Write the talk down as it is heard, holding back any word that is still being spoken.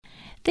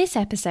This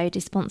episode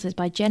is sponsored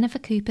by Jennifer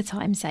Cooper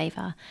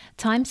Timesaver,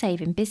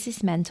 time-saving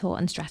business mentor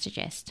and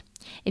strategist.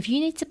 If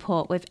you need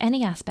support with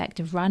any aspect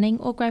of running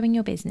or growing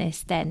your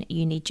business, then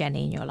you need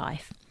Jenny in your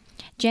life.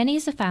 Jenny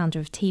is the founder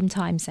of Team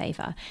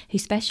Timesaver, who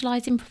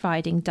specialise in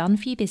providing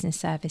done-for-you business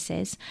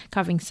services,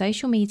 covering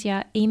social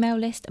media, email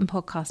list and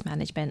podcast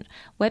management,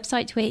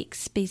 website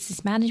tweaks,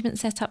 business management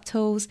setup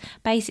tools.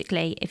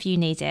 Basically, if you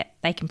need it,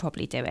 they can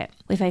probably do it.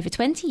 With over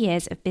 20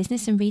 years of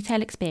business and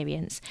retail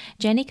experience,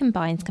 Jenny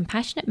combines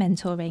compassionate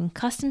mentoring,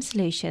 custom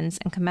solutions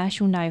and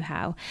commercial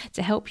know-how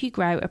to help you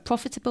grow a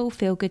profitable,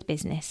 feel-good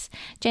business.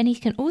 Jenny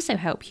can also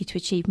help you to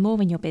achieve more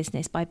in your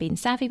business by being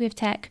savvy with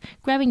tech,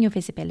 growing your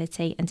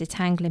visibility and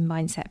detangling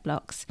mindset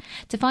blocks.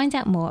 To find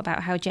out more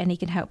about how Jenny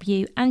can help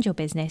you and your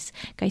business,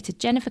 go to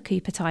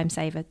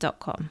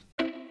jennifercoopertimesaver.com.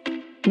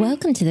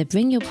 Welcome to the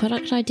Bring Your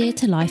Product Idea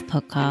to Life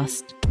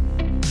podcast.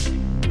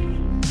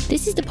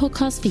 This is the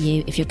podcast for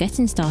you if you're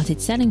getting started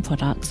selling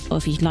products or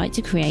if you'd like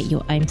to create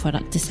your own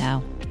product to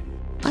sell.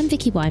 I'm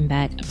Vicki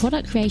Weinberg, a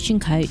product creation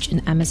coach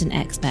and Amazon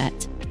expert.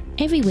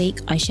 Every week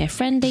I share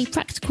friendly,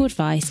 practical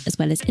advice as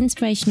well as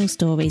inspirational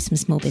stories from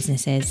small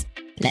businesses.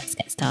 Let's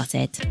get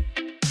started.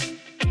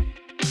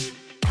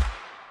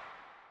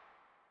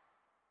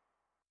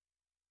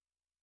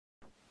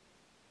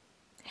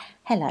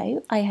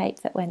 Hello, I hope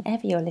that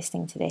whenever you're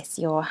listening to this,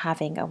 you're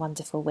having a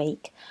wonderful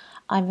week.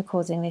 I'm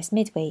recording this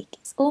midweek.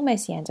 It's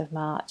almost the end of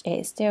March. It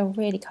is still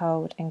really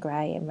cold and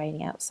grey and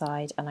raining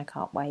outside, and I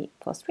can't wait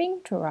for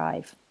spring to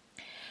arrive.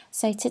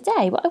 So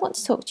today, what I want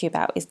to talk to you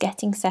about is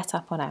getting set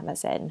up on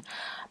Amazon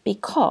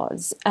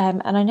because,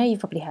 and I know you've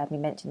probably heard me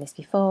mention this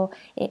before,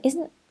 it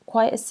isn't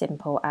quite as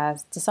simple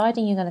as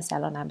deciding you're going to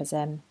sell on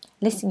Amazon,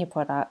 listing your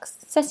products,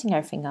 setting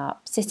everything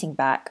up, sitting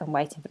back and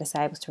waiting for the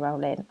sales to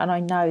roll in. And I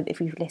know that if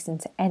you've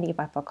listened to any of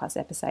my podcast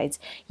episodes,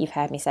 you've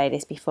heard me say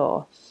this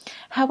before.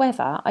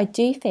 However, I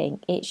do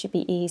think it should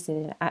be easier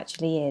than it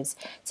actually is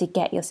to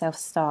get yourself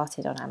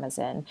started on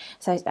Amazon.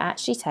 So to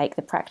actually take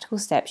the practical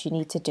steps you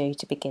need to do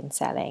to begin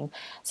selling.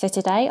 So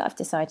today I've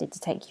decided to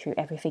take you through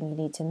everything you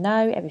need to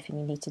know, everything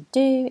you need to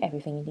do,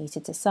 everything you need to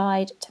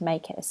decide to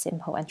make it as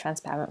simple and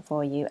transparent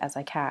for you as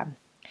I can.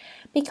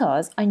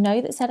 Because I know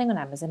that selling on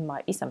Amazon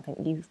might be something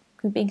that you've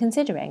been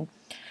considering,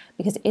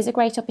 because it is a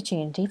great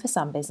opportunity for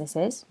some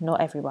businesses, not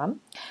everyone.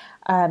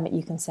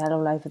 You can sell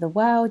all over the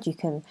world. You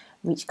can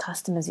reach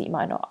customers that you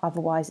might not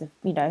otherwise have,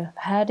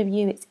 heard of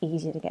you. It's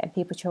easier to get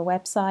people to your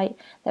website.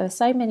 There are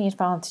so many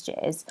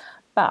advantages,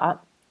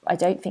 but I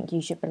don't think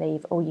you should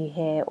believe all you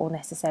hear or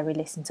necessarily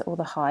listen to all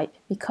the hype,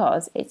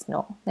 because it's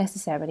not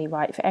necessarily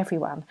right for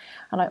everyone.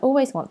 And I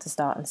always want to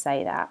start and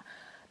say that.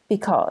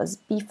 Because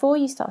before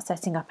you start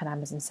setting up an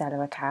Amazon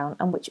seller account,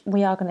 and which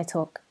we are going to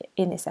talk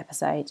in this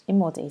episode in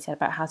more detail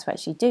about how to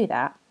actually do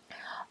that,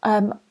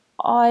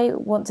 I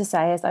want to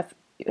say, as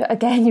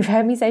you've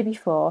heard me say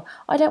before,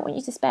 I don't want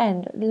you to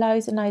spend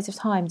loads and loads of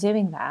time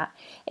doing that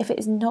if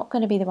it's not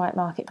going to be the right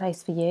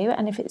marketplace for you,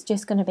 and if it's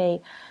just going to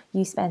be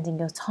you spending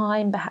your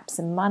time, perhaps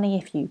some money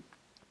if you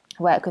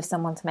work with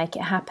someone to make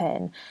it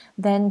happen,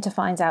 then to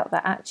find out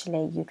that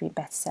actually you'd be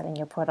better selling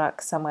your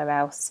product somewhere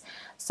else.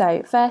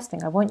 So first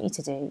thing I want you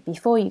to do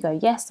before you go,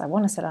 yes, I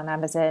want to sell on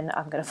Amazon,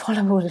 I'm going to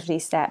follow all of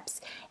these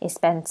steps, is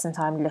spend some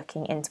time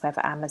looking into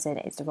whether Amazon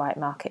is the right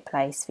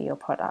marketplace for your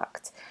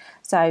product.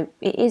 So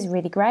it is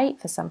really great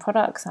for some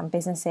products, some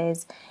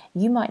businesses.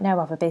 You might know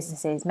other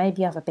businesses,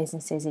 maybe other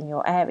businesses in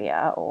your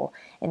area or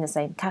in the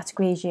same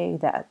category as you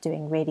that are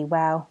doing really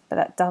well, but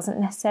that doesn't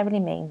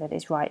necessarily mean that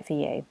it's right for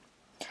you.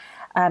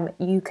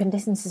 You can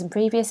listen to some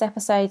previous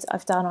episodes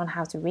I've done on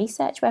how to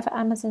research whether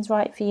Amazon's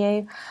right for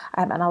you,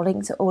 and I'll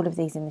link to all of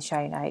these in the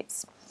show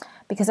notes.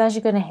 Because as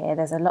you're going to hear,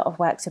 there's a lot of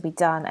work to be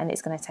done and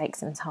it's going to take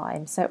some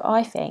time. So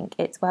I think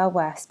it's well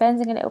worth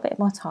spending a little bit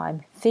more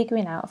time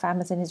figuring out if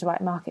Amazon is the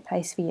right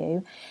marketplace for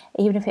you,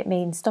 even if it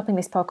means stopping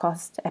this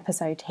podcast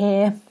episode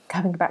here,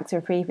 coming back to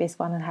a previous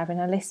one and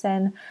having a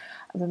listen.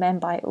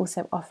 Remember, I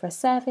also offer a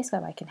service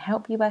where I can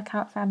help you work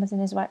out if Amazon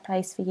is the right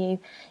place for you.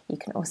 You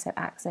can also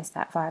access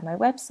that via my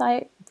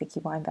website,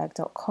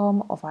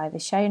 vickiweinberg.com, or via the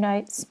show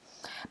notes.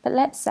 But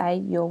let's say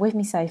you're with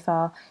me so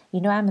far,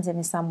 you know Amazon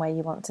is somewhere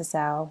you want to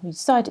sell, you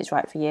decide it's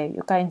right for you,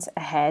 you're going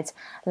ahead.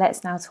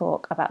 Let's now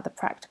talk about the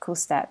practical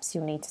steps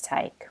you'll need to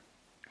take.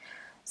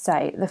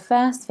 So the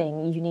first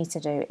thing you need to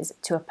do is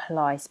to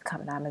apply to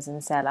become an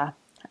Amazon seller.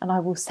 And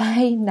I will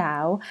say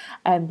now,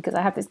 because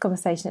I have this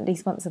conversation at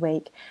least once a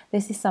week,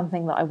 this is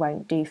something that I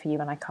won't do for you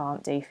and I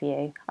can't do for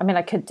you. I mean,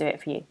 I could do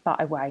it for you,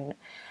 but I won't.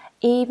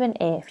 Even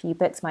if you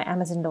booked my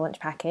Amazon launch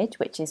package,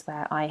 which is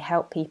where I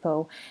help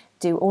people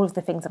do all of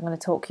the things I'm going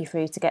to talk you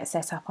through to get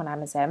set up on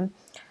Amazon,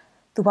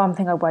 the one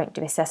thing I won't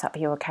do is set up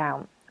your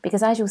account.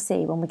 Because as you'll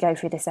see when we go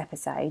through this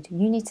episode,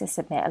 you need to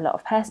submit a lot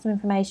of personal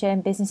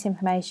information, business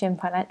information,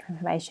 financial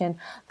information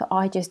that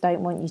I just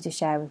don't want you to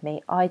share with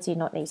me. I do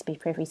not need to be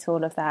privy to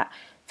all of that.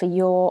 For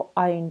your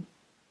own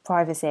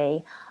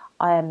privacy,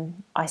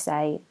 I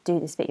say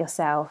do this bit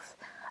yourself.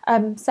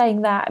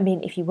 Saying that, I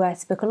mean, if you were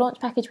to book a launch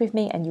package with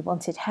me and you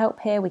wanted help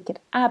here, we could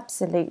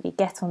absolutely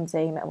get on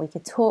Zoom and we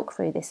could talk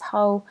through this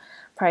whole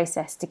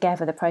process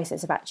together, the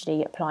process of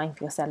actually applying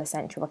for your Seller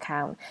Central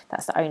account.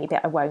 That's the only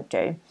bit I won't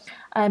do.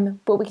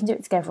 But we can do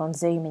it together on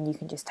Zoom, and you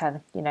can just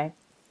turn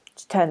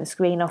the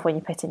screen off when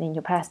you're putting in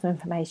your personal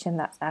information.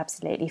 That's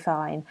absolutely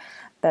fine.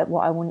 But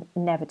what I will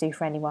never do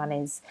for anyone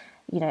is,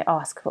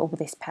 ask for all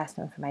this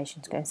personal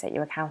information to go and set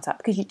your account up,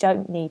 because you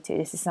don't need to.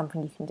 This is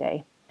something you can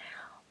do.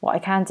 What I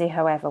can do,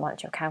 however,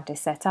 once your account is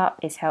set up,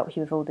 is help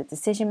you with all the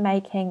decision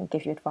making,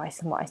 give you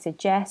advice on what I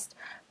suggest,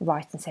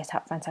 write and set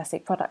up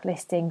fantastic product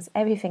listings,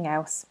 everything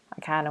else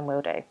I can and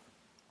will do.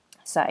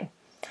 So,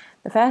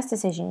 the first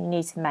decision you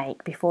need to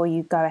make before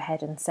you go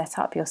ahead and set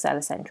up your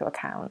Seller Central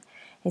account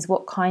is,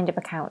 what kind of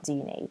account do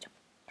you need?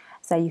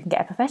 So you can get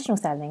a professional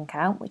selling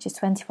account, which is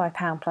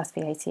 £25 plus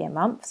VAT a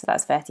month, so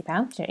that's £30, you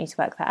don't need to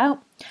work that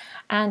out.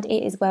 And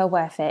it is well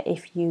worth it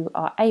if you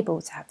are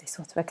able to have this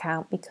sort of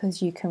account,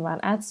 because you can run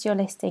ads to your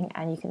listing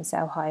and you can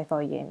sell higher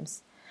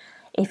volumes.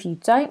 If you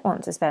don't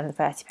want to spend the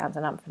 £30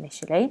 a month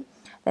initially,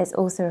 there's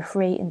also a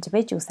free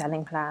individual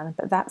selling plan,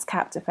 but that's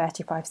capped at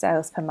 35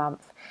 sales per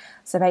month.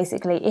 So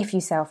basically, if you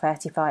sell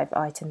 35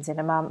 items in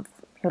a month,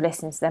 your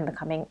listings then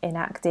becoming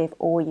inactive,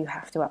 or you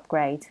have to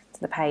upgrade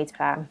to the paid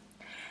plan.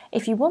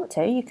 If you want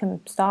to, you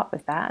can start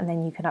with that and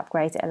then you can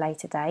upgrade at a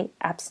later date.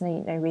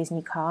 Absolutely no reason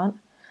you can't.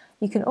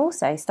 You can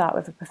also start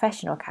with a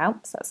professional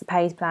account, so that's a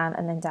paid plan,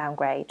 and then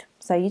downgrade.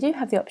 So you do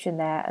have the option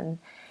there, and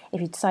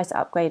if you decide to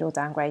upgrade or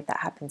downgrade,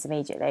 that happens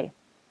immediately.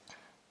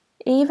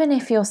 Even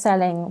if you're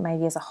selling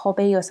maybe as a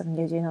hobby or something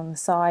you're doing on the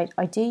side,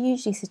 I do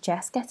usually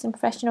suggest getting a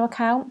professional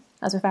account,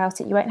 as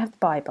without it you won't have the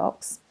buy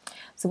box.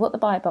 So what the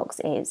buy box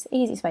is,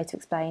 easiest way to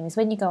explain, is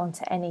when you go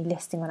onto any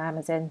listing on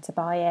Amazon to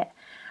buy it,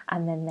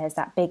 and then there's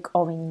that big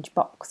orange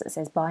box that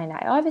says buy now.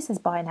 It either says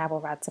buy now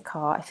or add to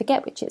cart. I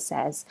forget which it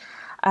says.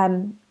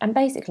 And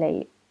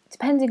basically,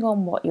 depending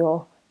on what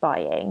you're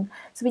buying,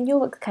 so in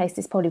your case,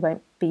 this probably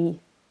won't be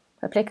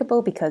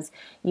applicable because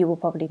you will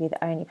probably be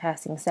the only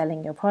person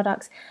selling your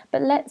products.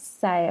 But let's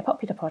say a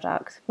popular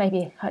product,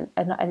 maybe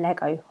a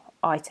Lego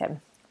item.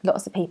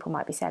 Lots of people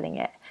might be selling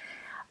it.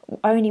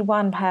 Only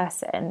one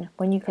person,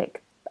 when you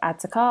click add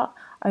to cart,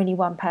 only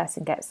one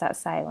person gets that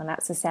sale, and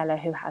that's a seller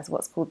who has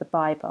what's called the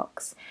buy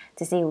box.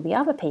 To see all the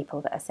other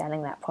people that are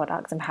selling that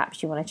product, and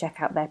perhaps you want to check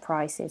out their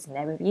prices and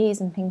their reviews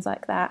and things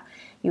like that,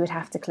 you would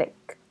have to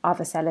click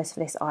other sellers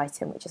for this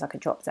item, which is like a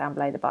drop down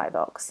below the buy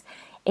box.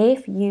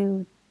 If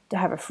you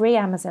have a free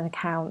Amazon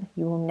account,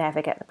 you will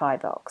never get the buy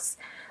box.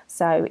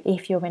 So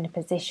if you're in a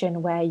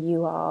position where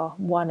you are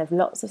one of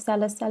lots of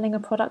sellers selling a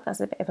product,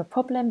 that's a bit of a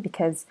problem,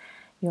 because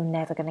you're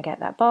never going to get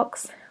that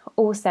box.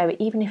 Also,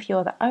 even if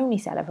you're the only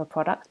seller of a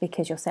product,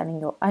 because you're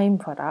selling your own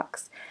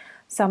products,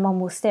 someone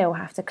will still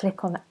have to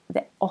click on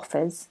the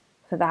offers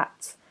for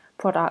that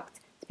product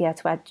to be able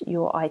to add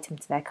your item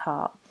to their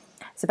cart.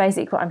 So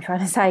basically what I'm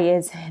trying to say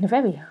is, in a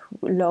very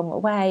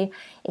long way,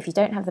 if you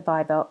don't have the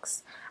buy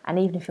box, and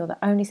even if you're the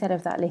only seller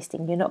of that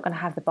listing, you're not going to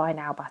have the buy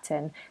now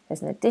button.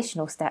 There's an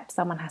additional step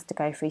someone has to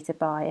go through to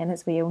buy. And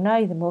as we all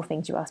know, the more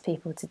things you ask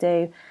people to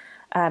do,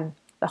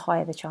 the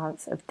higher the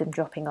chance of them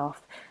dropping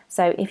off.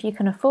 So if you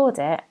can afford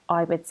it,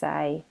 I would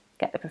say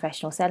get the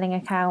professional selling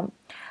account.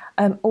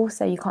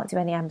 Also, you can't do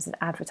any Amazon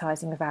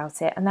advertising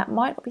without it, and that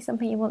might not be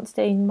something you want to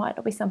do, might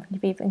not be something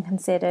you've even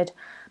considered,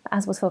 but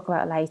as we'll talk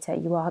about later,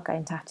 you are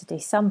going to have to do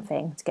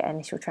something to get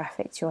initial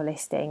traffic to your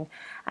listing,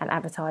 and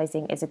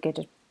advertising is a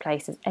good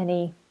place as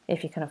any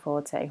if you can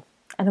afford to.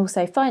 And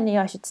also, finally,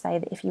 I should say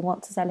that if you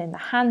want to sell in the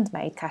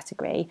handmade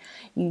category,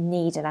 you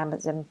need an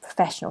Amazon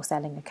professional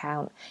selling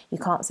account. You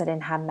can't sell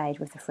in handmade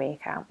with the free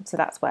account, so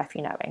that's worth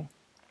you knowing.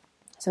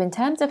 So in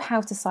terms of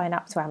how to sign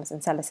up to Amazon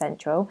Seller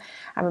Central,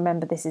 and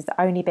remember this is the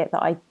only bit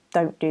that I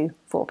don't do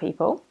for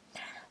people.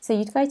 So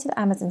you'd go to the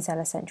Amazon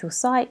Seller Central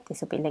site,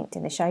 this will be linked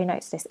in the show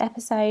notes to this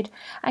episode,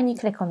 and you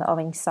click on the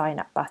orange sign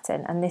up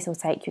button, and this will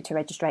take you to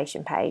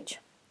registration page.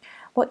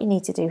 What you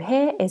need to do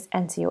here is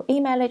enter your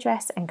email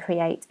address and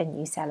create a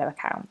new seller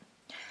account.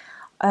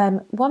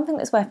 One thing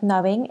that's worth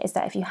knowing is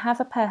that if you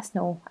have a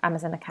personal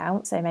Amazon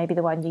account, so maybe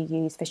the one you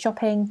use for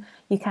shopping,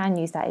 you can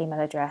use that email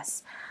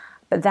address.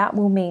 But that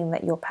will mean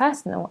that your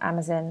personal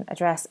Amazon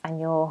address and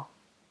your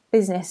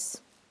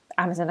business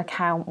Amazon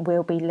account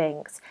will be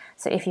linked.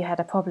 So if you had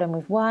a problem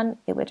with one,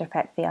 it would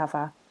affect the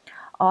other.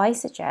 I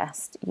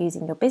suggest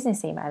using your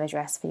business email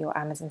address for your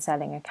Amazon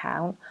selling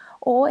account,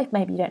 or if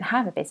maybe you don't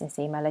have a business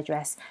email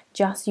address,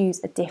 just use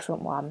a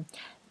different one,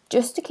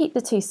 just to keep the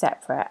two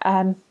separate.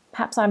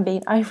 Perhaps I'm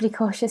being overly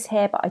cautious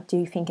here, but I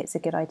do think it's a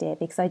good idea,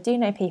 because I do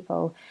know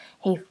people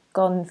who've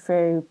gone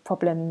through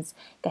problems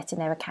getting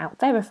their account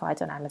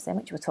verified on Amazon,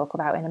 which we'll talk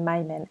about in a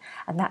moment,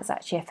 and that's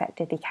actually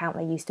affected the account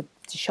they used to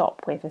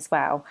shop with as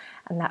well,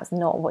 and that's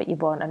not what you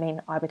want. I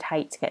mean, I would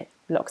hate to get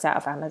locked out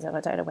of Amazon.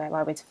 I don't know where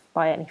I would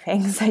buy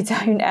anything, so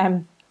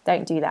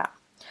don't do that.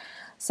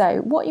 So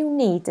what you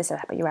need to set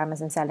up your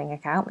Amazon selling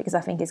account, because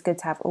I think it's good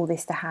to have all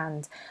this to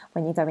hand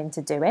when you go in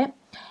to do it,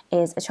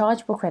 is a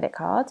chargeable credit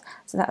card.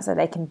 So that's so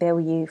they can bill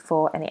you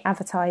for any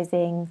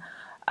advertising,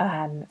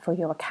 for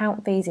your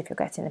account fees if you're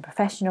getting a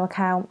professional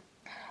account.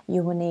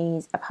 You will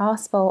need a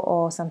passport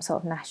or some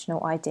sort of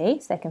national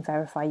ID so they can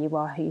verify you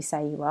are who you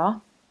say you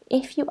are.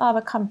 If you are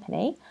a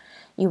company,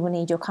 you will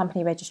need your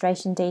company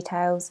registration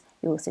details.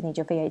 You also need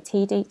your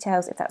VAT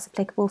details if that's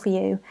applicable for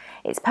you.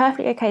 It's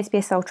perfectly okay to be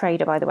a sole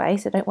trader, by the way,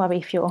 so don't worry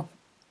if you're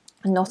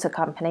not a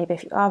company, but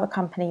if you are a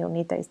company, you'll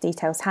need those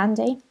details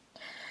handy.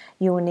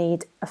 You will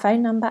need a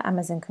phone number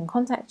Amazon can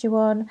contact you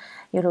on.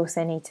 You'll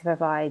also need to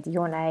provide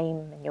your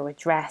name and your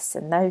address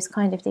and those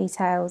kind of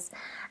details.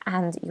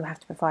 And you have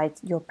to provide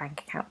your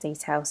bank account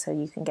details so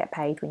you can get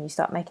paid when you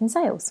start making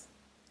sales.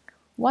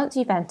 Once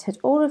you've entered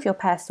all of your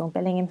personal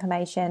billing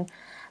information,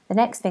 the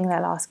next thing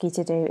they'll ask you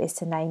to do is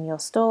to name your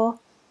store.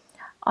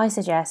 I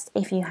suggest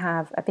if you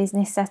have a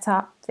business set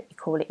up that you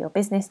call it your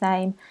business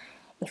name.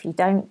 If you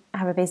don't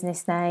have a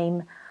business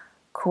name,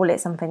 call it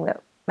something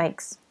that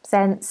makes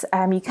sense.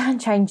 You can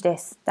change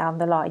this down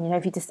the line.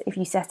 If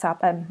you set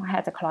up, I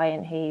had a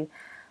client who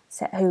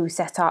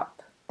set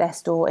up their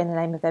store in the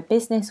name of their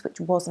business, which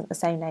wasn't the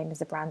same name as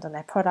the brand on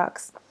their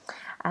products.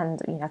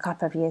 And a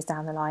couple of years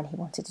down the line, he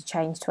wanted to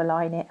change to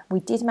align it. We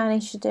did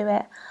manage to do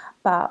it,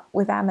 but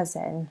with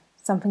Amazon,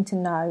 something to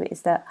know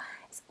is that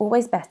it's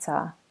always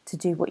better to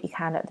do what you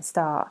can at the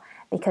start,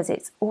 because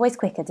it's always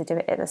quicker to do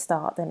it at the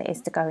start than it is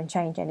to go and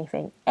change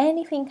anything.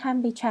 Anything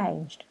can be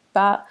changed,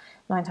 but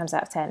 9 times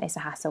out of 10 it's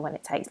a hassle when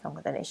it takes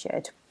longer than it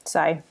should.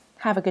 So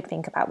have a good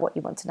think about what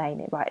you want to name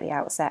it right at the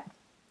outset.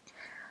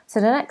 So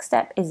the next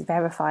step is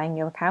verifying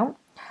your account.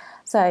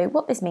 So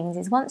what this means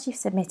is once you've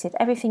submitted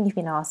everything you've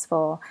been asked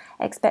for,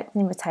 expect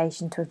an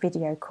invitation to a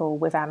video call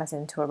with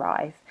Amazon to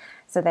arrive.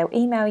 So they'll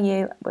email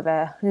you with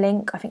a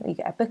link. I think you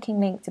get a booking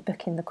link to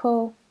book in the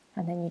call,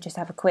 and then you just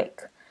have a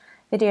quick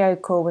video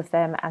call with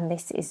them, and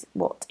this is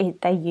what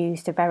they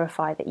use to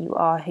verify that you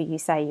are who you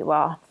say you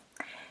are.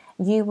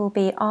 You will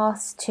be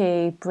asked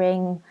to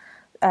bring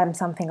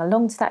something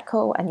along to that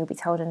call, and you'll be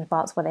told in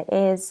advance what it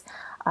is.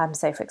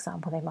 So for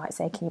example, they might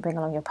say, can you bring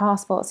along your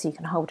passport so you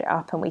can hold it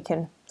up and we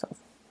can sort of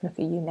look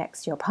at you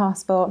next to your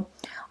passport.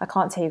 I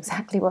can't tell you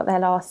exactly what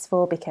they'll ask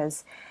for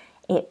because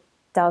it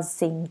does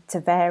seem to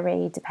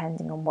vary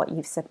depending on what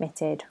you've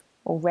submitted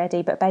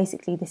already, but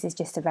basically this is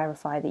just to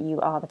verify that you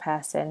are the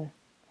person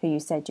who you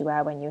said you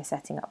were when you were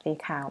setting up the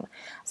account.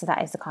 So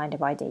that is the kind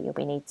of ID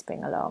you'll need to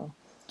bring along.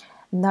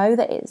 Know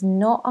that it's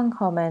not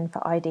uncommon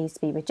for IDs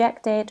to be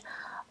rejected,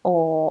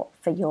 or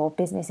for your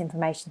business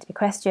information to be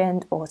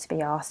questioned, or to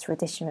be asked for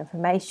additional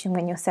information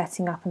when you're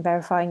setting up and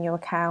verifying your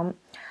account.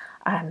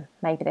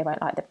 Maybe they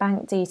won't like the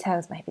bank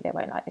details, maybe they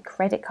won't like the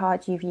credit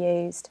card you've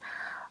used.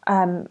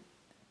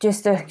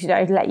 Just to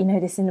let you know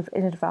this in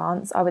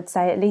advance, I would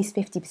say at least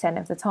 50%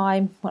 of the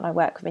time when I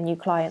work with a new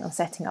client on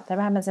setting up their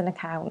Amazon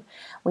account,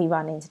 we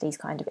run into these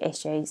kind of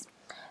issues.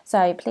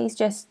 So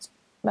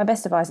my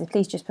best advice is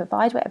please just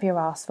provide whatever you're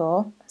asked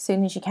for as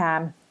soon as you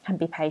can and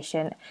be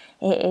patient.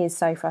 It is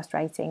so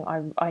frustrating,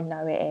 I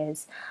know it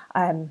is.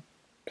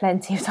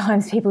 Plenty of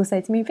times people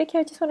say to me, Vicky,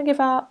 I just want to give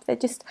up. I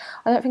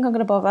don't think I'm going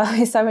to bother.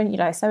 It's so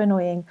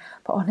annoying.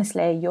 But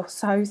honestly, you're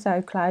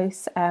so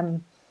close.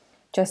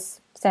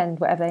 Just send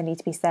whatever they need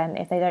to be sent.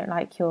 If they don't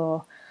like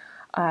your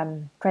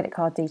credit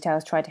card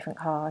details, try a different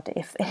card.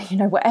 If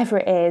whatever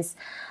it is.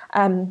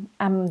 And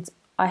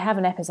I have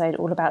an episode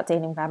all about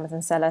dealing with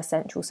Amazon Seller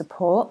Central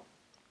support,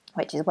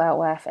 which is well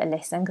worth a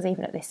listen because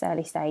even at this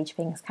early stage,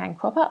 things can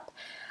crop up.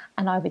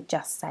 And I would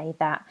just say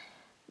that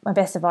my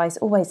best advice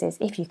always is,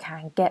 if you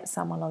can, get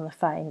someone on the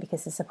phone,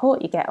 because the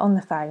support you get on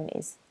the phone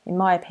is, in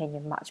my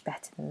opinion, much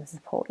better than the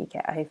support you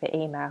get over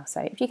email.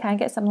 So if you can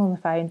get someone on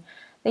the phone,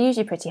 they're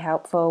usually pretty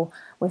helpful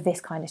with this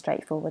kind of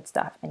straightforward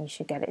stuff, and you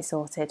should get it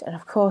sorted. And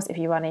of course, if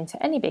you run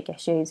into any big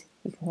issues,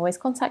 you can always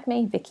contact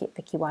me, Vicki at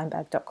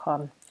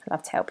VickiWeinberg.com. I'd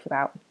love to help you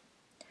out.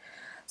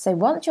 So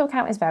once your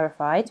account is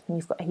verified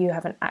and you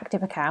have an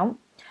active account,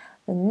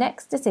 the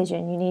next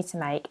decision you need to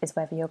make is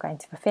whether you're going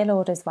to fulfill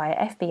orders via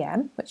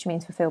FBM, which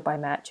means fulfilled by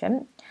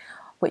merchant,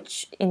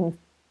 which in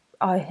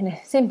a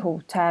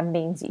simple term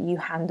means that you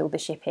handle the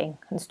shipping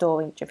and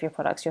storage of your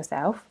products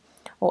yourself,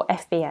 or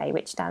FBA,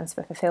 which stands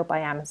for fulfilled by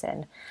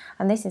Amazon.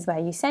 And this is where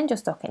you send your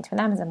stock into an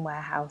Amazon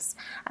warehouse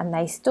and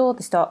they store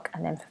the stock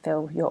and then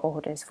fulfill your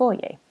orders for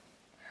you.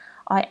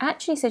 I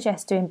actually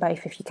suggest doing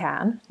both if you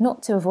can,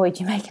 not to avoid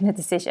you making a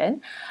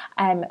decision,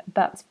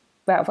 but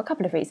for a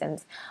couple of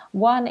reasons.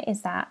 One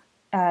is that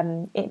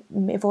it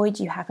avoids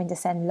you having to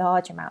send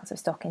large amounts of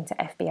stock into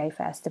FBA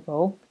first of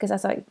all, because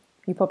as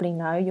you probably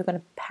know, you're going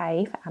to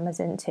pay for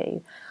Amazon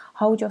to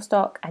hold your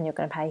stock and you're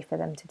going to pay for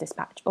them to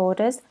dispatch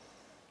orders.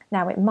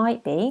 Now, it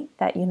might be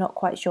that you're not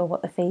quite sure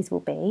what the fees will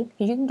be,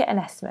 because you can get an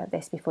estimate of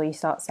this before you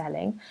start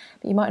selling,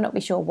 but you might not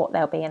be sure what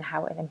they'll be and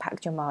how it will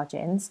impact your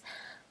margins.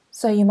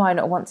 So you might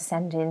not want to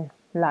send in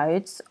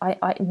loads.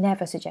 I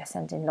never suggest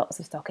sending lots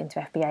of stock into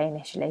FBA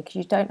initially, because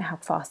you don't know how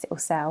fast it will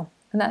sell.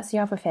 And that's the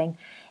other thing.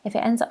 If it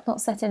ends up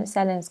not selling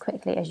as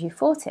quickly as you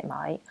thought it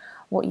might,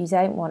 what you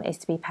don't want is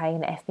to be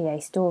paying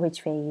FBA storage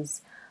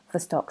fees for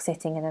stock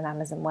sitting in an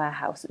Amazon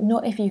warehouse.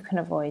 Not if you can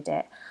avoid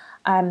it.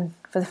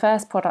 For the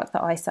first product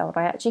that I sold,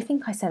 I actually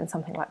think I sent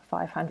something like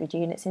 500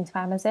 units into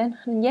Amazon.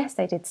 And yes,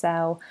 they did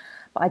sell,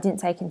 but I didn't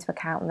take into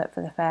account that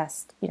for the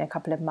first,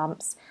 couple of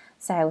months,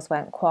 sales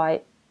weren't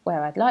quite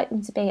where I'd like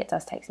them to be. It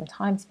does take some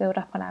time to build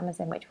up on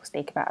Amazon, which we'll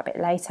speak about a bit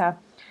later.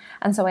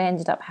 And so I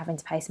ended up having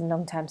to pay some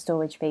long-term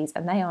storage fees,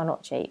 and they are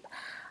not cheap.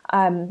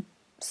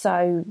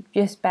 So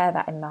just bear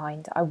that in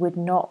mind. I would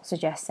not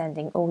suggest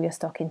sending all your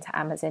stock into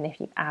Amazon if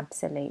you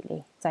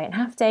absolutely don't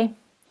have to.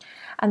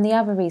 And the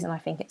other reason I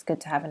think it's good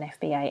to have an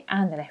FBA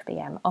and an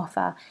FBM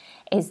offer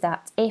is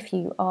that if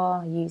you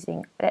are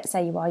using, let's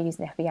say you are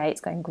using FBA,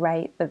 it's going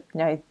great, the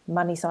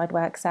money side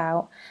works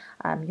out,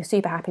 you're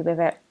super happy with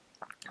it,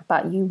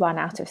 but you run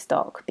out of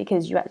stock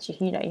because you actually,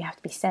 you have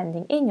to be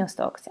sending in your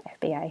stock to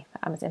FBA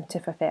for Amazon to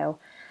fulfill.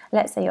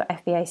 Let's say your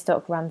FBA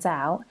stock runs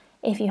out.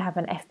 If you have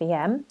an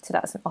FBM, so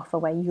that's an offer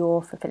where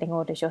you're fulfilling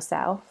orders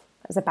yourself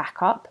as a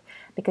backup,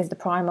 because the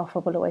Prime offer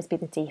will always be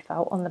the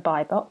default on the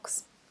buy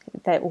box.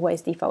 They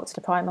always default to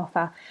the Prime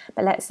offer.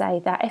 But let's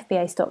say that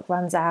FBA stock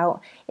runs out.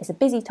 It's a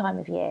busy time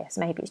of year,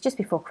 so maybe it's just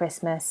before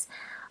Christmas,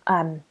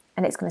 and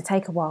it's going to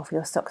take a while for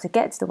your stock to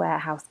get to the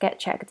warehouse, get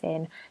checked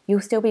in.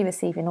 You'll still be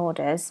receiving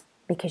orders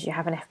because you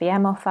have an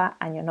FBM offer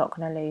and you're not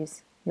going to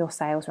lose your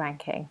sales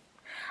ranking.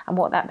 And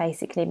what that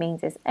basically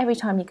means is every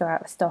time you go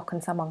out of stock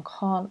and someone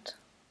can't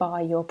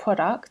buy your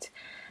product,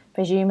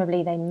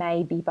 presumably they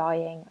may be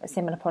buying a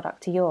similar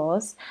product to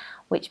yours,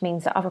 which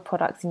means that other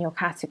products in your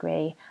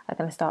category are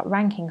going to start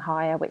ranking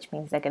higher, which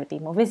means they're going to be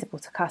more visible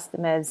to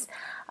customers,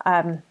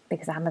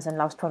 because Amazon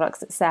loves products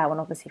that sell, and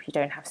obviously if you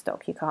don't have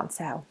stock you can't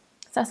sell.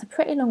 So that's a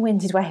pretty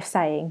long-winded way of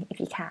saying, if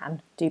you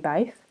can, do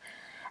both.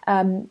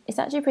 It's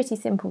actually pretty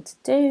simple to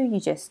do. You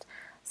just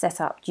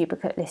set up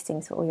duplicate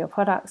listings for all your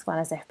products, one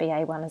as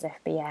FBA, one as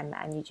FBM,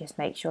 and you just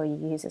make sure you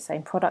use the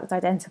same product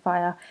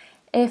identifier.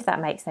 If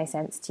that makes no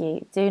sense to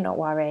you, do not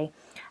worry.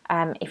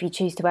 If you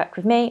choose to work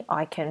with me,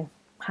 I can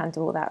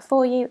handle all that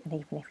for you. And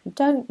even if you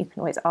don't, you can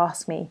always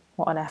ask me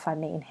what on earth I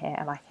mean here,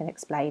 and I can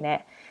explain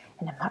it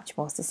in a much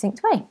more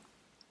succinct way.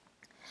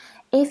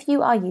 If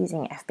you are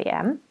using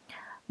FBM,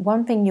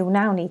 one thing you'll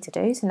now need to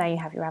do, so now you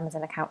have your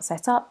Amazon account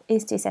set up,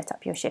 is to set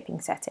up your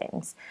shipping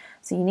settings.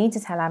 So you need to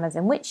tell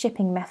Amazon which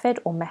shipping method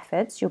or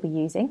methods you'll be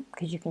using,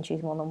 because you can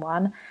choose more than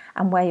one,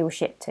 and where you'll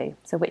ship to,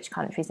 so which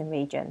countries and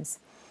regions.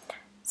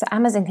 So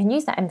Amazon can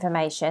use that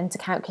information to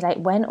calculate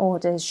when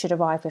orders should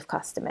arrive with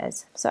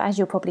customers. So as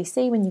you'll probably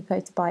see when you go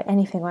to buy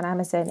anything on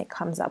Amazon, it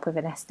comes up with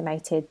an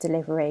estimated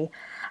delivery,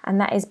 and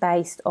that is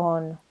based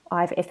on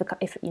either if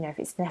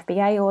it's an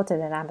FBA order,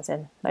 then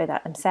Amazon know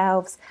that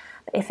themselves.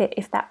 But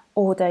if that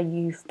order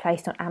you've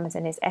placed on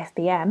Amazon is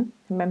FBM,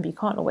 remember you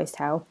can't always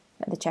tell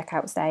at the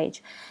checkout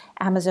stage,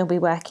 Amazon will be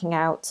working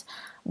out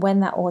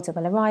when that order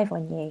will arrive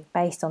on you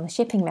based on the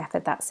shipping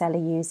method that seller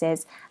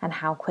uses and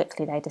how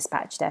quickly they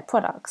dispatch their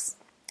products.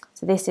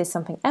 So this is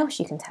something else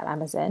you can tell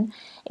Amazon,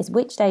 is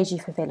which days you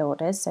fulfill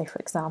orders. So for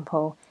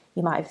example,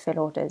 you might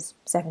fulfill orders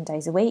 7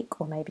 days a week,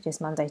 or maybe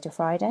just Monday to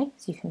Friday.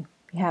 So you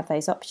have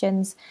those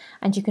options,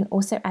 and you can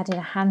also add in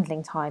a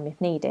handling time if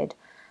needed.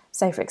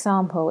 So for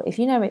example, if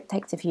you know it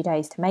takes a few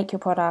days to make your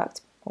product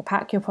or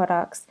pack your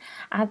products,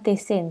 add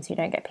this in so you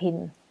don't get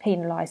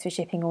penalised for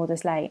shipping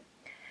orders late.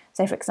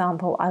 So for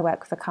example, I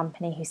work with a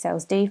company who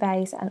sells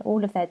duvets, and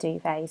all of their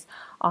duvets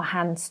are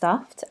hand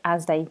stuffed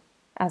as the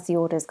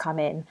orders come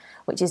in,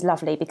 which is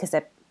lovely because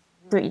they're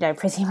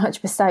pretty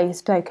much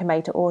bespoke and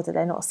made to order.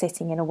 They're not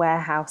sitting in a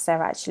warehouse,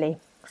 they're actually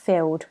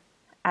filled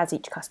as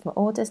each customer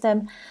orders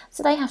them.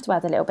 So they have to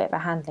add a little bit of a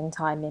handling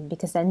time in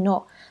because they're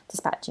not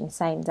dispatching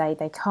same day.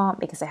 They can't,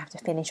 because they have to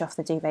finish off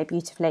the duvet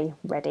beautifully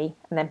ready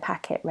and then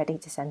pack it ready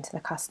to send to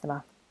the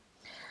customer.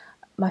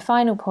 My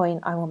final point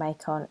I will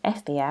make on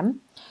FBM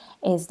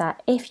is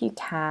that if you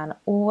can,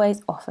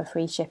 always offer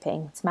free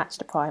shipping to match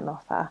the Prime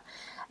offer.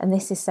 And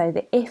this is so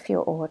that if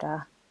your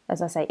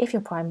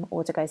Prime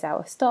order goes out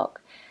of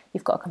stock,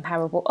 you've got a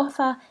comparable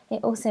offer.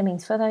 It also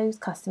means for those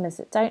customers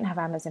that don't have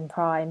Amazon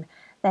Prime,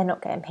 they're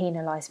not getting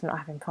penalised for not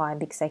having Prime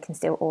because they can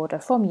still order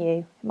from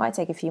you. It might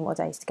take a few more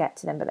days to get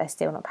to them, but they're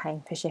still not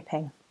paying for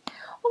shipping.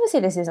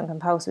 Obviously, this isn't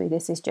compulsory.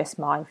 This is just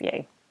my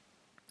view.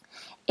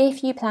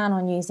 If you plan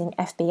on using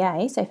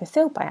FBA, so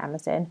fulfilled by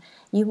Amazon,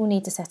 you will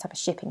need to set up a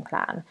shipping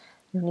plan.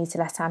 You'll need to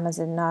let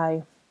Amazon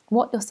know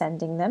what you're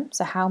sending them,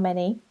 so how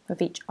many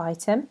of each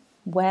item,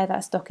 where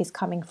that stock is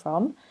coming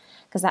from,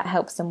 because that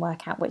helps them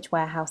work out which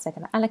warehouse they're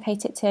going to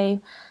allocate it to,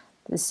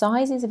 the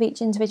sizes of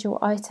each individual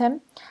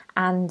item,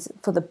 and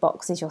for the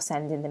boxes you're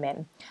sending them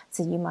in.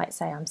 So you might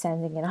say, I'm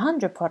sending in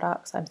 100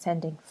 products, I'm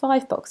sending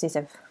 5 boxes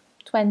of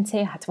 20,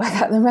 I had to work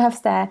out the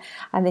maths there,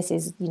 and this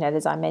is,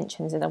 the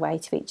dimensions and the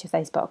weight of each of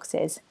those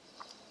boxes.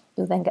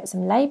 You'll then get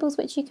some labels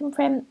which you can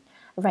print,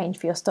 arrange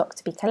for your stock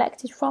to be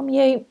collected from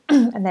you,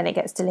 and then it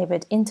gets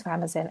delivered into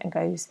Amazon and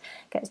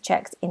gets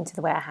checked into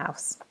the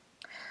warehouse.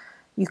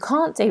 You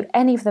can't do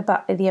any of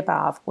the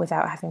above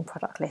without having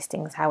product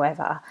listings,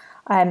 however.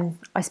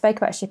 I spoke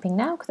about shipping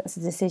now because that's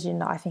a decision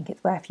that I think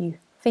it's worth you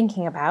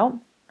thinking about.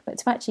 But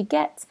to actually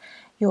get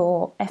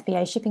your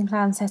FBA shipping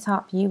plan set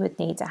up, you would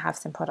need to have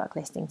some product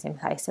listings in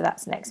place. So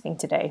that's the next thing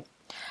to do.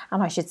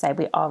 And I should say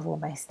we are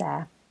almost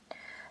there.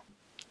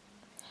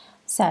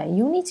 So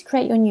you'll need to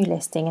create your new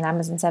listing in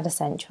Amazon Seller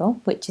Central,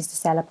 which is the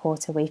seller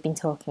portal we've been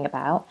talking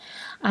about.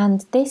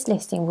 And this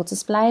listing will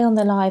display on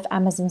the live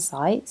Amazon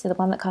site, so the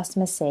one that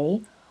customers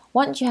see,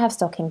 once you have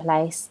stock in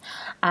place.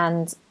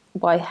 And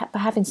by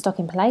having stock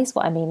in place,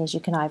 what I mean is you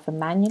can either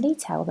manually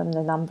tell them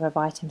the number of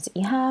items that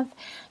you have,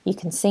 you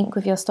can sync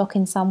with your stock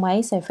in some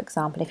way. So for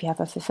example, if you have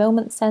a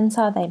fulfillment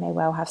center, they may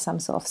well have some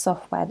sort of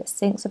software that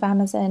syncs with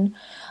Amazon.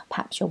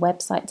 Perhaps your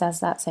website does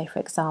that. So for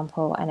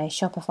example, I know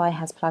Shopify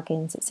has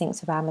plugins that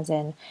syncs with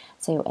Amazon,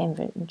 so your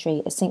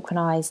inventory is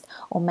synchronized,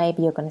 or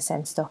maybe you're going to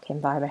send stock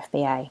in via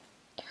FBA.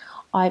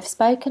 I've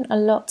spoken a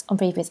lot on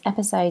previous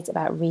episodes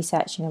about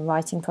researching and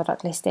writing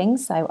product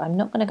listings, so I'm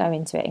not going to go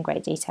into it in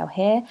great detail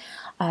here.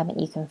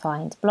 You can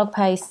find blog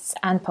posts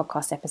and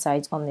podcast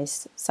episodes on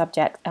this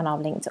subject, and I'll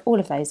link to all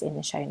of those in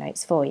the show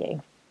notes for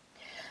you.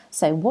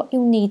 So what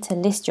you'll need to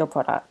list your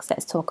products,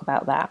 let's talk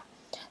about that.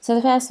 So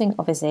the first thing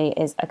obviously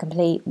is a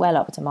complete,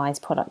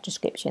 well-optimized product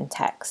description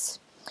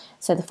text.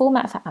 So the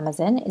format for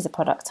Amazon is a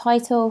product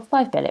title,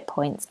 5 bullet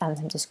points, and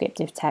some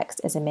descriptive text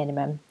as a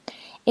minimum.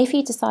 If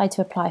you decide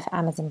to apply for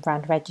Amazon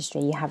Brand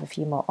Registry, you have a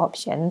few more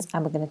options,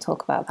 and we're going to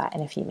talk about that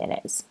in a few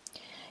minutes.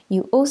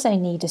 You also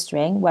need a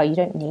string, well, you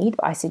don't need,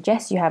 but I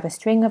suggest you have a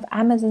string of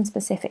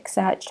Amazon-specific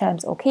search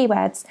terms or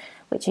keywords,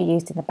 which are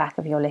used in the back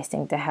of your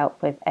listing to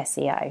help with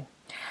SEO.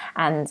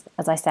 And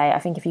as I say, I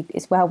think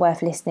it's well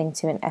worth listening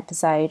to an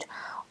episode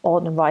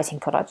on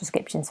writing product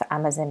descriptions for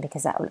Amazon,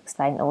 because that will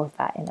explain all of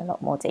that in a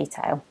lot more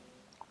detail.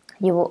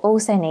 You will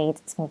also need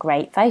some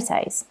great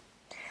photos.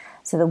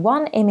 So the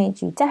one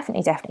image you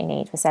definitely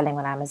need for selling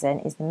on Amazon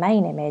is the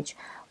main image,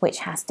 which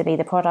has to be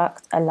the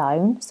product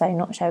alone, so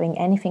not showing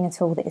anything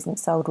at all that isn't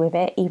sold with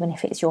it, even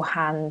if it's your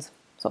hand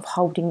sort of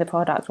holding the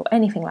product or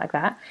anything like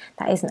that,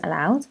 that isn't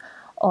allowed,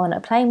 on a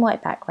plain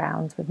white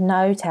background with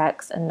no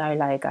text and no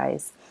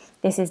logos.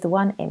 This is the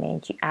one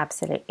image you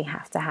absolutely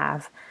have to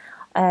have.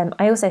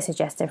 I also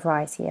suggest a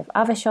variety of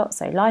other shots,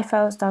 so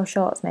lifestyle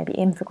shots, maybe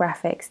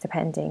infographics,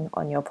 depending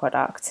on your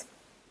product.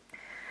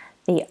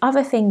 The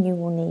other thing you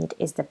will need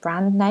is the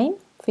brand name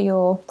for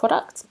your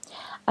product.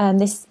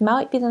 This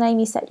might be the name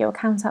you set your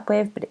account up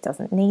with, but it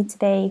doesn't need to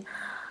be.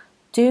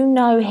 Do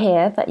know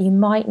here that you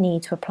might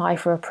need to apply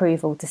for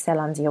approval to sell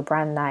under your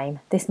brand name.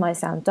 This might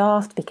sound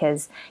daft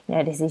because,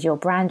 this is your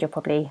brand. You're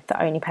probably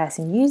the only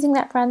person using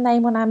that brand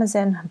name on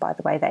Amazon. And by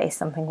the way, that is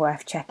something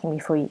worth checking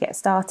before you get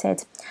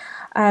started.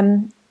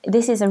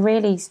 This is a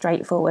really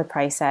straightforward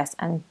process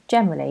and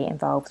generally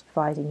involves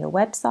providing your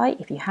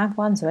website, if you have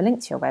one, so a link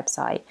to your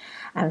website,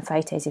 and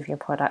photos of your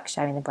product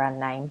showing the brand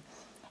name.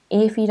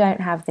 If you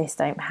don't have this,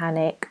 don't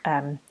panic.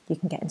 You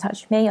can get in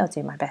touch with me. I'll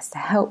do my best to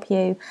help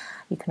you.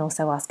 You can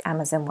also ask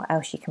Amazon what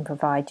else you can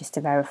provide just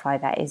to verify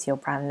that is your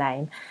brand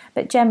name.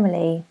 But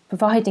generally,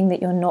 providing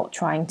that you're not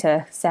trying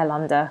to sell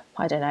under,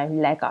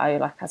 Lego,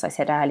 like as I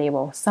said earlier,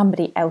 or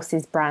somebody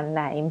else's brand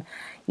name,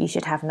 you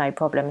should have no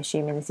problem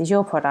assuming this is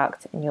your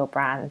product and your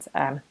brand.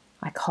 I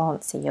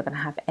can't see you're going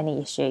to have any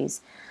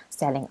issues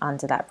selling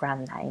under that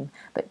brand name.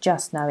 But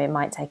just know it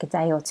might take a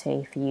day or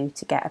two for you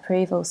to get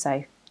approval,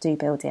 so do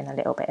build in a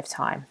little bit of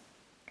time.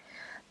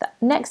 The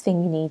next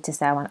thing you need to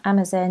sell on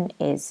Amazon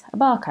is a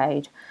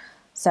barcode.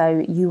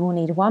 So you will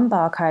need one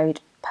barcode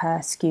per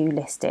SKU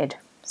listed.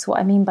 So what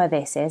I mean by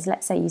this is,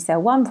 let's say you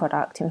sell one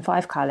product in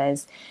 5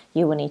 colours,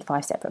 you will need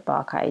 5 separate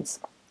barcodes.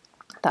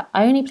 The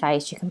only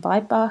place you can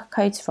buy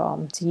barcodes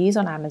from to use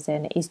on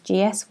Amazon is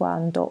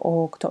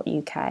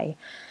gs1.org.uk.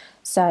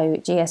 So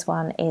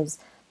GS1 is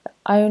the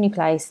only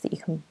place that you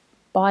can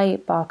buy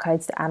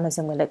barcodes that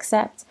Amazon will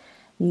accept.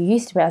 You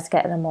used to be able to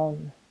get them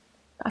on,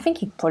 I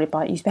think you could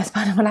probably you best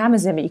buy them on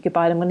Amazon, but you could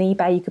buy them on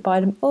eBay, you could buy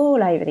them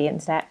all over the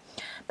internet.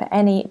 But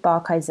any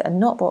barcodes that are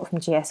not bought from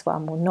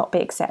GS1 will not be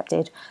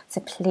accepted.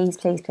 So please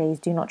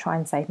do not try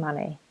and save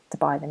money to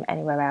buy them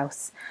anywhere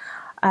else.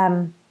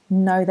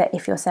 Know that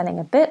if you're selling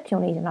a book, you'll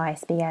need an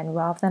ISBN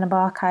rather than a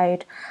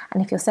barcode.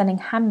 And if you're selling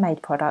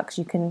handmade products,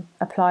 you can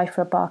apply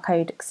for a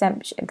barcode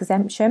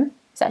exemption.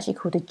 It's actually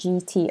called a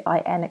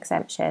GTIN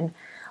exemption,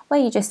 where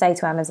you just say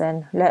to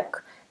Amazon,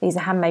 look, these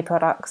are handmade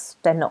products,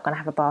 they're not going to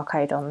have a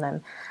barcode on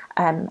them.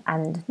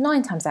 And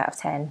 9 times out of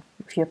 10,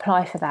 if you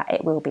apply for that,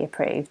 it will be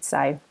approved.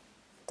 So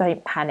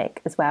don't panic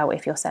as well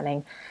if you're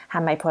selling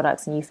handmade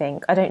products and you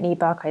think, I don't need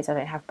barcodes, I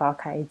don't have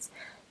barcodes.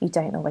 You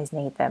don't always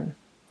need them.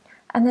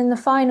 And then the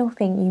final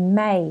thing you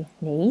may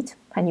need,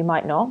 and you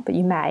might not, but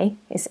you may,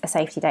 is a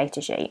safety data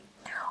sheet.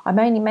 I'm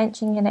only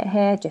mentioning it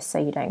here just so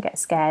you don't get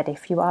scared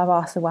if you are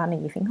asked for one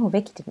and you think, oh,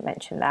 Vicki didn't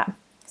mention that.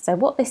 So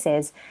what this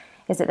is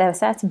that there are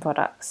certain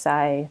products,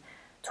 so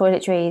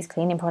toiletries,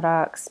 cleaning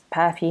products,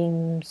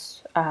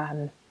 perfumes,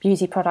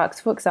 beauty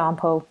products, for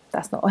example,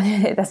 that's not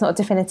a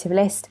definitive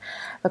list,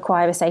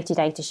 require a safety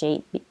data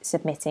sheet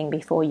submitting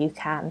before you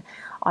can,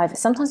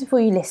 sometimes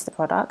before you list the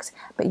product,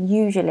 but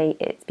usually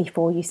it's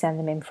before you send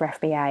them in for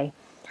FBA.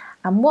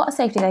 And what a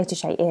safety data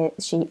sheet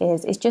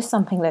is just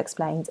something that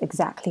explains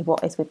exactly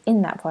what is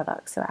within that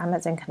product, so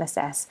Amazon can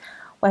assess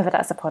whether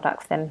that's a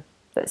product for them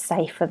that's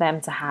safe for them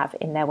to have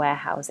in their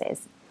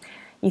warehouses.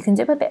 You can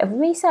do a bit of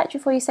research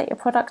before you set your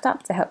product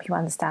up to help you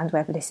understand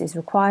whether this is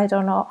required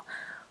or not.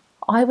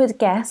 I would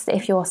guess that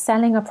if you're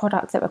selling a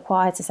product that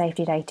requires a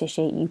safety data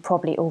sheet, you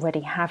probably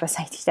already have a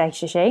safety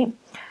data sheet.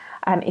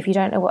 If you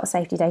don't know what a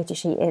safety data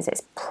sheet is,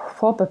 it's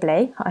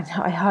probably,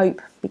 I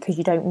hope, because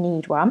you don't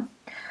need one.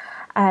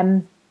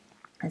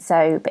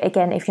 But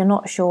again, if you're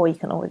not sure,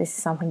 this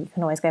is something you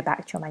can always go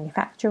back to your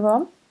manufacturer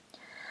on.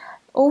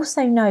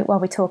 Also note, while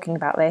we're talking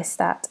about this,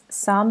 that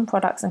some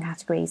products and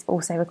categories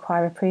also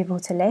require approval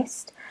to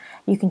list.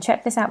 You can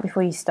check this out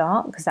before you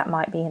start, because that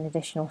might be an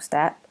additional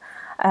step.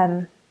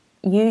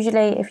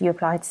 Usually, if you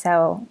apply to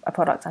sell a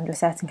product under a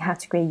certain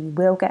category, you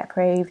will get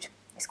approved.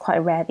 It's quite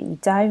rare that you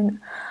don't.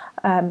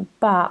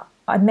 But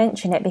I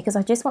mention it because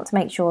I just want to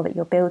make sure that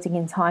you're building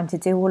in time to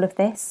do all of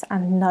this,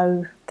 and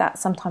know that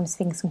sometimes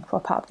things can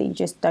crop up that you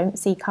just don't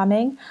see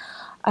coming.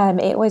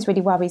 It always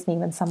really worries me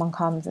when someone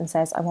comes and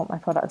says, I want my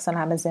products on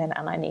Amazon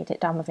and I need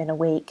it done within a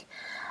week,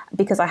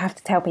 because I have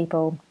to tell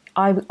people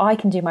I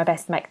can do my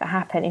best to make that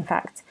happen. In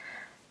fact,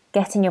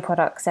 getting your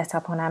product set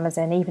up on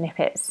Amazon, even if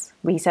it's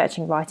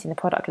researching, writing the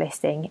product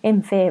listing,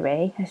 in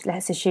theory,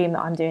 let's assume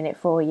that I'm doing it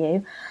for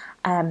you,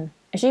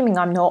 assuming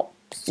I'm not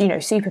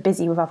super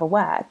busy with other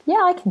work,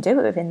 yeah, I can do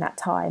it within that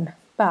time.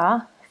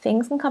 But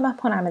things can come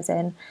up on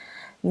Amazon.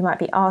 You might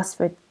be asked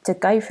to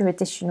go through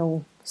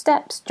additional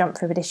steps, jump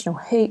through additional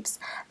hoops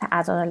that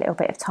add on a little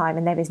bit of time,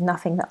 and there is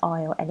nothing that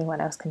I or anyone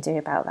else can do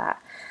about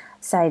that.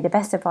 So the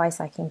best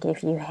advice I can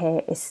give you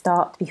here is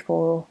start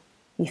before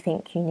you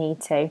think you need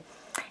to.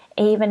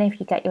 Even if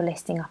you get your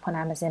listing up on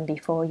Amazon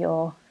before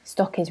your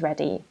stock is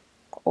ready,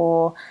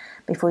 or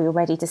before you're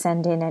ready to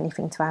send in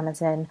anything to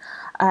Amazon,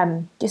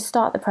 just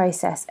start the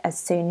process as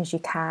soon as you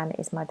can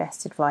is my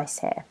best advice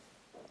here.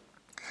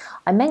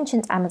 I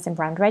mentioned Amazon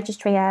Brand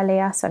Registry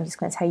earlier, so I'm just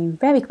going to tell you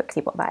very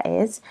quickly what that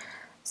is.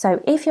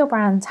 So if your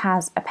brand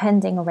has a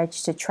pending or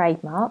registered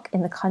trademark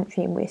in the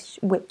country in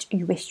which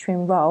you wish to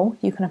enrol,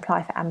 you can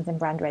apply for Amazon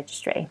Brand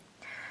Registry.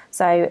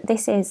 So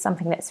this is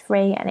something that's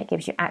free, and it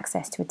gives you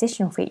access to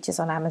additional features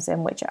on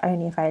Amazon which are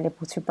only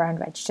available to brand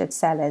registered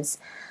sellers.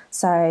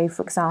 So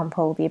for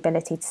example, the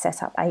ability to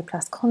set up A+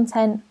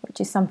 content, which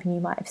is something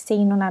you might have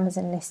seen on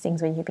Amazon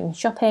listings when you've been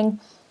shopping.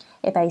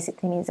 It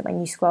basically means that when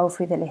you scroll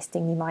through the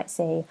listing, you might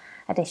see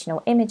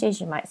additional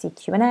images, you might see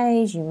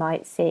Q&As, you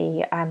might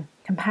see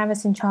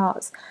comparison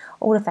charts.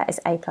 All of that is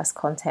A+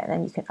 content,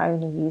 and you can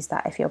only use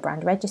that if you're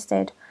brand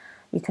registered.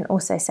 You can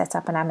also set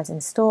up an Amazon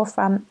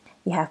storefront.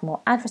 You have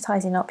more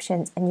advertising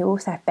options, and you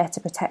also have better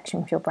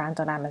protection with your brand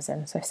on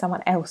Amazon. So if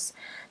someone else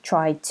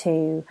tried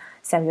to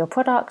sell your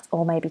product,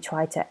 or maybe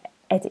tried to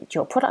edit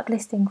your product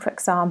listing, for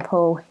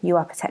example, you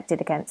are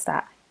protected against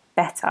that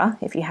better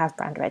if you have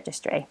brand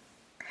registry.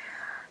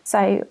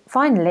 So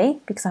finally,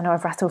 because I know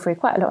I've rattled through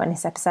quite a lot in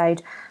this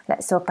episode,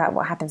 let's talk about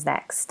what happens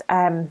next.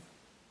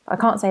 I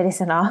can't say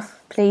this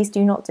enough. Please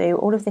do not do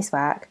all of this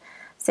work,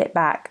 sit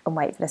back and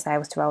wait for the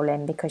sales to roll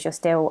in, because you're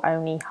still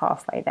only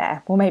halfway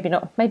there. Well, maybe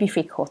not, maybe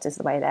 3/4 of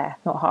the way there,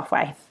 not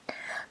halfway.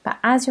 But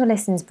as your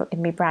listings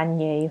can be brand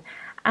new,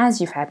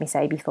 as you've heard me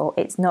say before,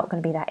 it's not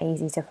going to be that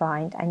easy to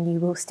find, and you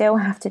will still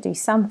have to do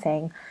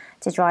something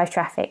to drive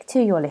traffic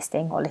to your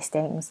listing or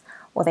listings,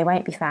 or they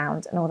won't be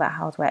found, and all that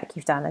hard work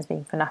you've done has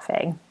been for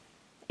nothing.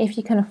 If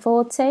you can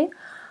afford to,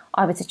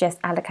 I would suggest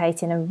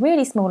allocating a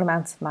really small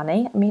amount of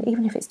money. I mean,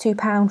 even if it's £2,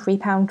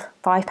 £3,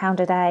 £5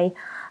 a day,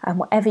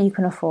 whatever you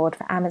can afford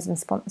for Amazon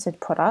sponsored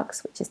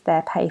products, which is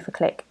their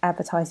pay-per-click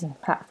advertising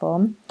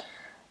platform.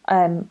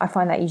 I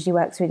find that usually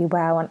works really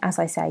well. And as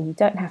I say, you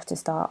don't have to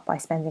start by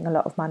spending a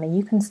lot of money.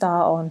 You can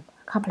start on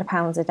a couple of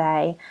pounds a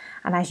day.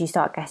 And as you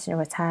start getting a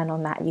return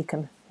on that, you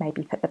can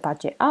maybe put the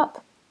budget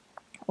up,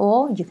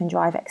 or you can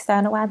drive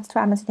external ads to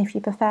Amazon if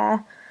you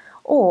prefer.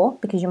 Or,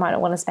 because you might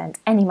not want to spend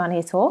any money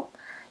at all,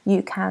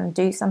 you can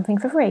do something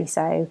for free.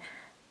 So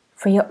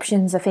free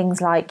options are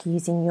things like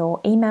using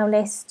your email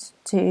list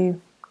to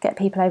get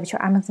people over to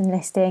your Amazon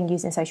listing,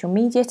 using social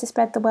media to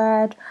spread the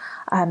word,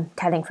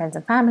 telling friends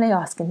and family,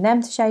 asking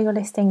them to share your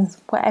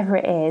listings, whatever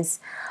it is.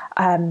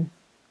 I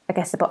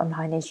guess the bottom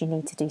line is you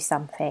need to do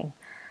something.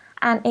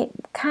 And it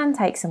can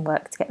take some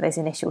work to get those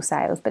initial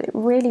sales, but it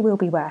really will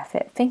be worth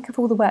it. Think of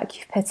all the work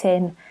you've put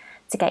in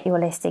to get your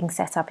listing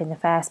set up in the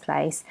first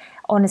place.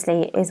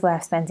 Honestly, it is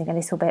worth spending a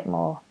little bit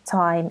more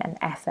time and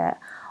effort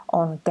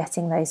on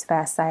getting those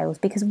first sales,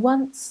 because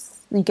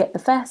once you get the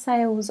first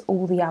sales,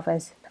 all the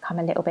others become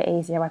a little bit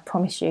easier. I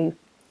promise you,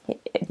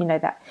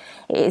 that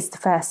it is the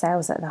first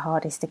sales that are the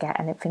hardest to get,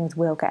 and things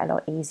will get a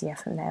lot easier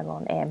from there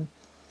on in.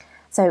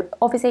 So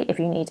obviously, if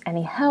you need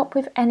any help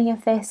with any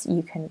of this,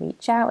 you can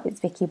reach out.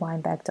 It's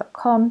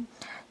vickyweinberg.com.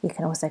 You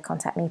can also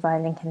contact me via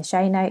link in the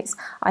show notes.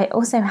 I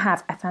also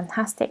have a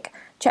fantastic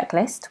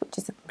checklist, which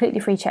is a completely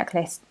free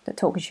checklist that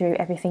talks you through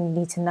everything you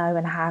need to know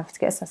and have to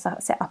get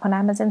set up on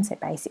Amazon. So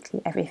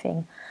basically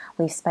everything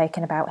we've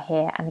spoken about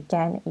here. And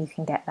again, you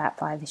can get that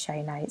via the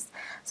show notes.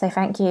 So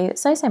thank you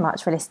so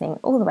much for listening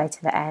all the way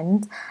to the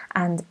end,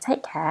 and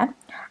take care.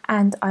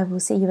 And I will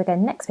see you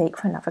again next week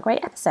for another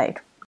great episode.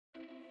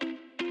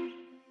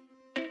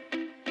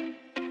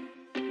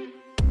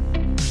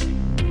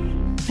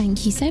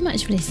 Thank you so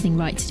much for listening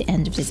right to the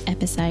end of this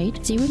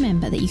episode. Do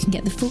remember that you can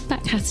get the full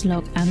back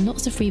catalogue and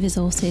lots of free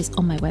resources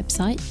on my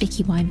website,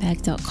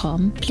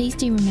 vickyweinberg.com. Please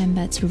do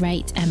remember to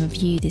rate and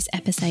review this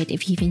episode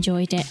if you've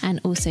enjoyed it, and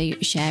also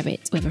share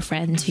it with a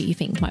friend who you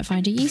think might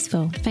find it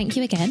useful. Thank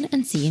you again,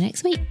 and see you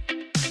next week.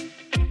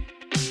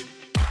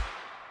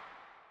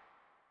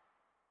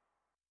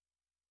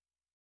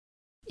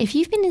 If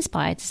you've been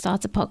inspired to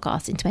start a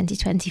podcast in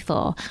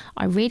 2024,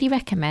 I really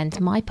recommend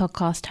my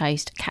podcast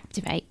host,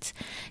 Captivate.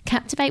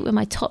 Captivate were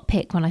my top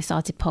pick when I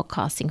started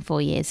podcasting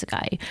 4 years ago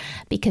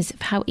because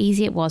of how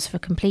easy it was for a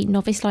complete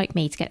novice like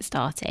me to get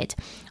started.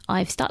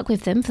 I've stuck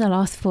with them for the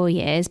last 4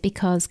 years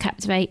because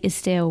Captivate is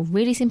still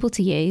really simple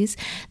to use.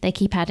 They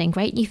keep adding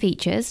great new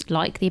features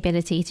like the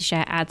ability to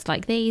share ads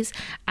like these,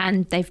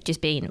 and they've just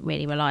been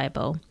really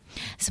reliable.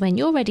 So when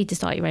you're ready to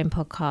start your own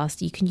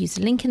podcast, you can use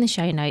the link in the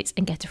show notes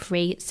and get a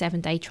free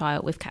 7-day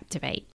trial with Captivate.